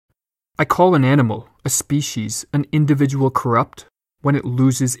I call an animal, a species, an individual corrupt when it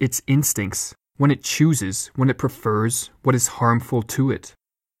loses its instincts, when it chooses, when it prefers what is harmful to it.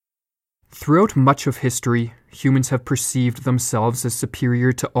 Throughout much of history, humans have perceived themselves as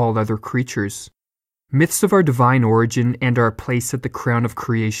superior to all other creatures. Myths of our divine origin and our place at the crown of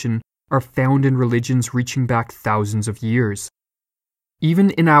creation are found in religions reaching back thousands of years.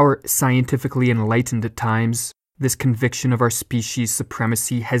 Even in our scientifically enlightened times, this conviction of our species'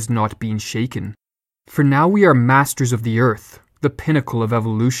 supremacy has not been shaken. For now we are masters of the earth, the pinnacle of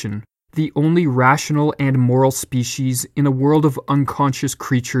evolution, the only rational and moral species in a world of unconscious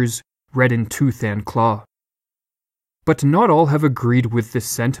creatures red in tooth and claw. But not all have agreed with this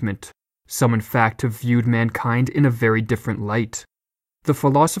sentiment. Some, in fact, have viewed mankind in a very different light. The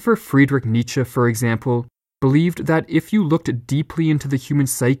philosopher Friedrich Nietzsche, for example, believed that if you looked deeply into the human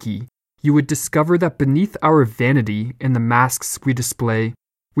psyche, you would discover that beneath our vanity and the masks we display,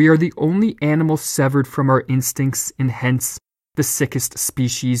 we are the only animal severed from our instincts and hence the sickest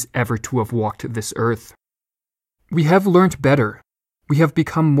species ever to have walked this earth. We have learnt better. We have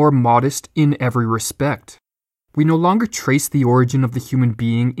become more modest in every respect. We no longer trace the origin of the human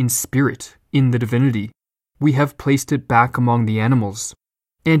being in spirit, in the divinity. We have placed it back among the animals.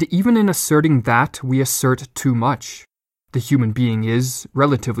 And even in asserting that, we assert too much. The human being is,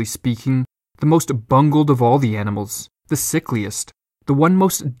 relatively speaking, the most bungled of all the animals, the sickliest, the one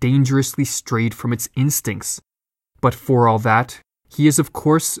most dangerously strayed from its instincts. But for all that, he is of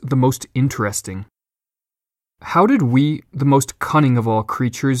course the most interesting. How did we, the most cunning of all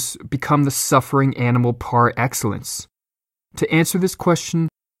creatures, become the suffering animal par excellence? To answer this question,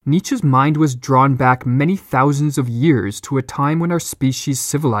 Nietzsche's mind was drawn back many thousands of years to a time when our species'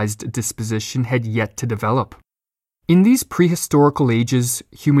 civilized disposition had yet to develop. In these prehistorical ages,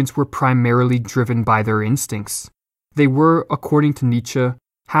 humans were primarily driven by their instincts. They were, according to Nietzsche,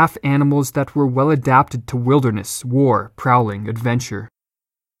 half animals that were well adapted to wilderness, war, prowling, adventure.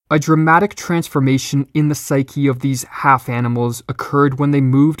 A dramatic transformation in the psyche of these half animals occurred when they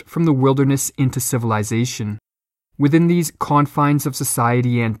moved from the wilderness into civilization. Within these confines of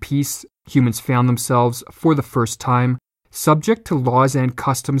society and peace, humans found themselves, for the first time, subject to laws and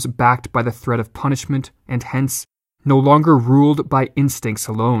customs backed by the threat of punishment, and hence, no longer ruled by instincts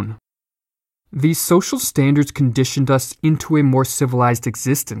alone. These social standards conditioned us into a more civilized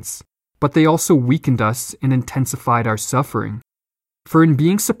existence, but they also weakened us and intensified our suffering. For in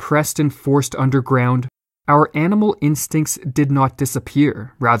being suppressed and forced underground, our animal instincts did not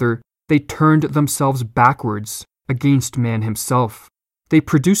disappear. Rather, they turned themselves backwards, against man himself. They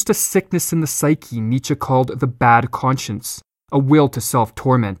produced a sickness in the psyche Nietzsche called the bad conscience, a will to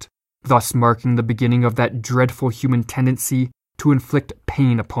self-torment, thus marking the beginning of that dreadful human tendency to inflict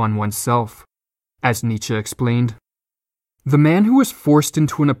pain upon oneself. As Nietzsche explained, the man who was forced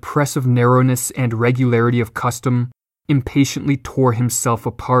into an oppressive narrowness and regularity of custom impatiently tore himself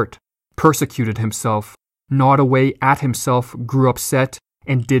apart, persecuted himself, gnawed away at himself, grew upset,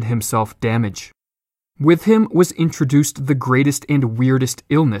 and did himself damage. With him was introduced the greatest and weirdest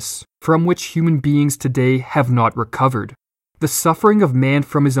illness, from which human beings today have not recovered. The suffering of man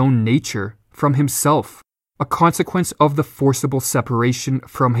from his own nature, from himself, a consequence of the forcible separation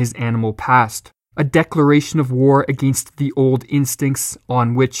from his animal past, a declaration of war against the old instincts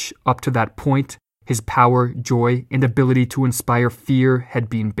on which, up to that point, his power, joy, and ability to inspire fear had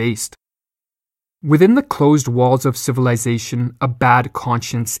been based. Within the closed walls of civilization, a bad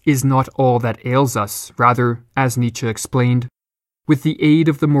conscience is not all that ails us. Rather, as Nietzsche explained, with the aid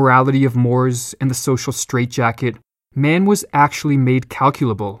of the morality of mores and the social straitjacket, man was actually made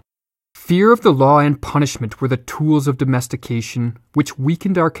calculable. Fear of the law and punishment were the tools of domestication, which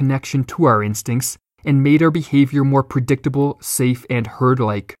weakened our connection to our instincts and made our behavior more predictable, safe, and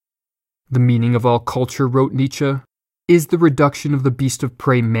herd-like. The meaning of all culture, wrote Nietzsche, is the reduction of the beast of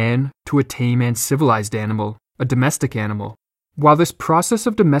prey man to a tame and civilized animal, a domestic animal. While this process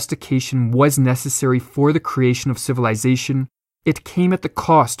of domestication was necessary for the creation of civilization, it came at the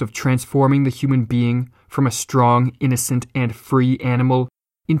cost of transforming the human being from a strong, innocent, and free animal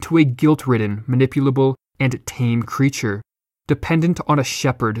into a guilt-ridden, manipulable, and tame creature, dependent on a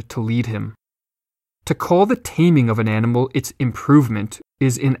shepherd to lead him. To call the taming of an animal its improvement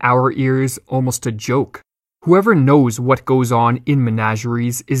is in our ears almost a joke. Whoever knows what goes on in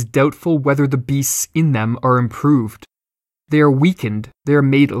menageries is doubtful whether the beasts in them are improved. They are weakened, they are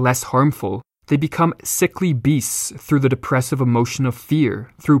made less harmful, they become sickly beasts through the depressive emotion of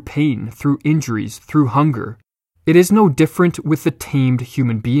fear, through pain, through injuries, through hunger. It is no different with the tamed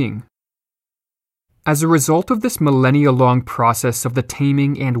human being. As a result of this millennia-long process of the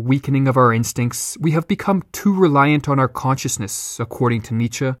taming and weakening of our instincts, we have become too reliant on our consciousness, according to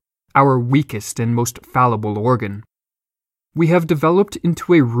Nietzsche, our weakest and most fallible organ. We have developed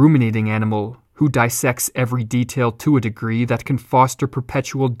into a ruminating animal who dissects every detail to a degree that can foster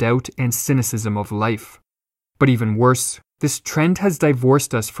perpetual doubt and cynicism of life. But even worse, this trend has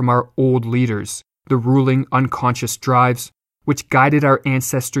divorced us from our old leaders, the ruling unconscious drives, which guided our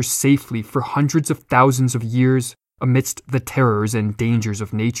ancestors safely for hundreds of thousands of years amidst the terrors and dangers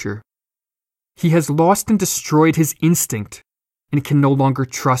of nature. He has lost and destroyed his instinct, and can no longer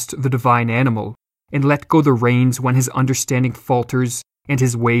trust the divine animal, and let go the reins when his understanding falters and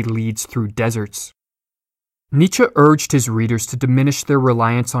his way leads through deserts. Nietzsche urged his readers to diminish their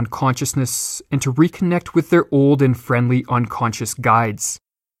reliance on consciousness and to reconnect with their old and friendly unconscious guides.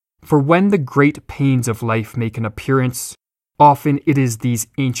 For when the great pains of life make an appearance, often it is these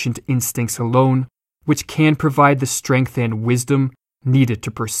ancient instincts alone which can provide the strength and wisdom needed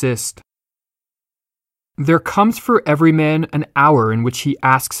to persist. There comes for every man an hour in which he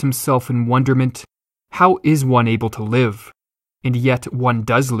asks himself in wonderment, how is one able to live? And yet one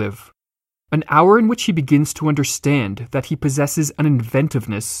does live. An hour in which he begins to understand that he possesses an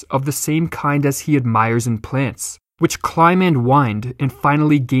inventiveness of the same kind as he admires in plants, which climb and wind and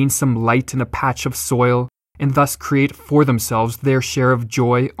finally gain some light in a patch of soil and thus create for themselves their share of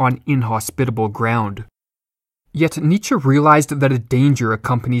joy on inhospitable ground. Yet Nietzsche realized that a danger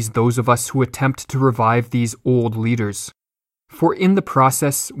accompanies those of us who attempt to revive these old leaders. For in the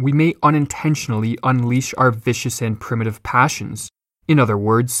process, we may unintentionally unleash our vicious and primitive passions. In other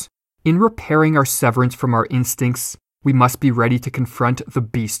words, in repairing our severance from our instincts, we must be ready to confront the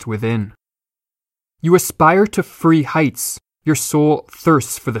beast within. You aspire to free heights, your soul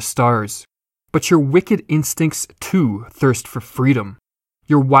thirsts for the stars, but your wicked instincts too thirst for freedom.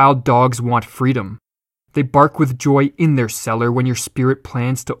 Your wild dogs want freedom. They bark with joy in their cellar when your spirit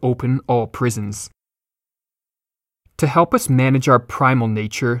plans to open all prisons. To help us manage our primal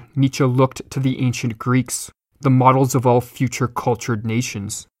nature, Nietzsche looked to the ancient Greeks, the models of all future cultured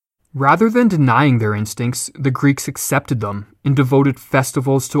nations. Rather than denying their instincts, the Greeks accepted them and devoted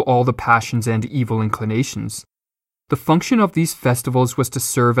festivals to all the passions and evil inclinations. The function of these festivals was to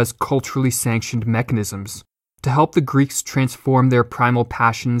serve as culturally sanctioned mechanisms, to help the Greeks transform their primal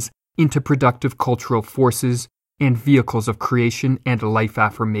passions into productive cultural forces and vehicles of creation and life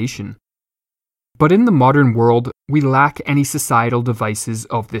affirmation. But in the modern world, we lack any societal devices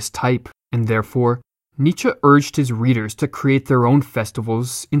of this type, and therefore, Nietzsche urged his readers to create their own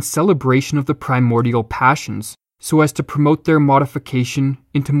festivals in celebration of the primordial passions so as to promote their modification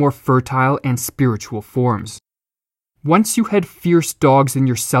into more fertile and spiritual forms. Once you had fierce dogs in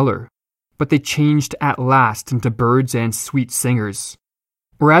your cellar, but they changed at last into birds and sweet singers.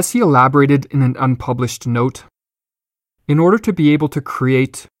 Or as he elaborated in an unpublished note, in order to be able to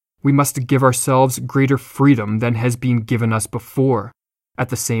create, we must give ourselves greater freedom than has been given us before. At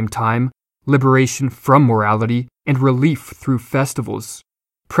the same time, liberation from morality and relief through festivals,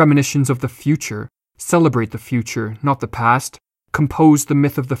 premonitions of the future, celebrate the future, not the past, compose the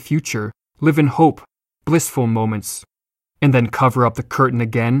myth of the future, live in hope, blissful moments, and then cover up the curtain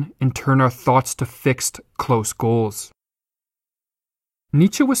again and turn our thoughts to fixed, close goals.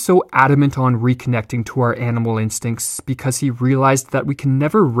 Nietzsche was so adamant on reconnecting to our animal instincts because he realized that we can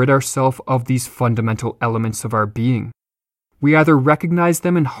never rid ourselves of these fundamental elements of our being. We either recognize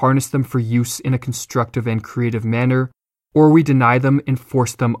them and harness them for use in a constructive and creative manner, or we deny them and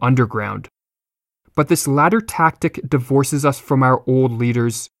force them underground. But this latter tactic divorces us from our old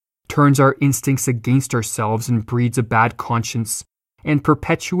leaders, turns our instincts against ourselves and breeds a bad conscience, and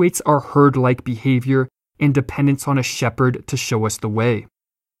perpetuates our herd-like behavior and dependence on a shepherd to show us the way.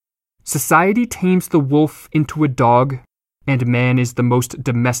 Society tames the wolf into a dog, and man is the most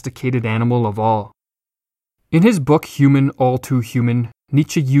domesticated animal of all. In his book Human, All Too Human,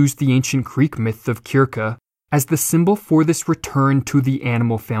 Nietzsche used the ancient Greek myth of Kirka as the symbol for this return to the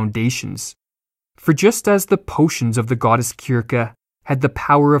animal foundations. For just as the potions of the goddess Kirka had the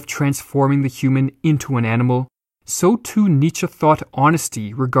power of transforming the human into an animal, so too Nietzsche thought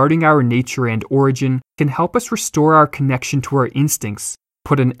honesty regarding our nature and origin can help us restore our connection to our instincts,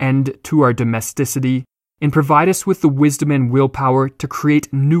 put an end to our domesticity, and provide us with the wisdom and willpower to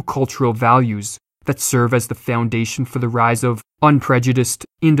create new cultural values that serve as the foundation for the rise of unprejudiced,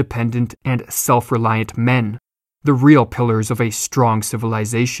 independent, and self-reliant men, the real pillars of a strong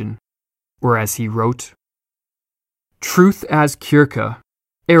civilization. Or as he wrote, "Truth as Kirka,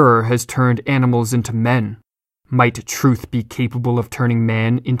 error has turned animals into men. Might truth be capable of turning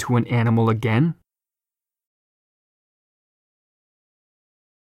man into an animal again?"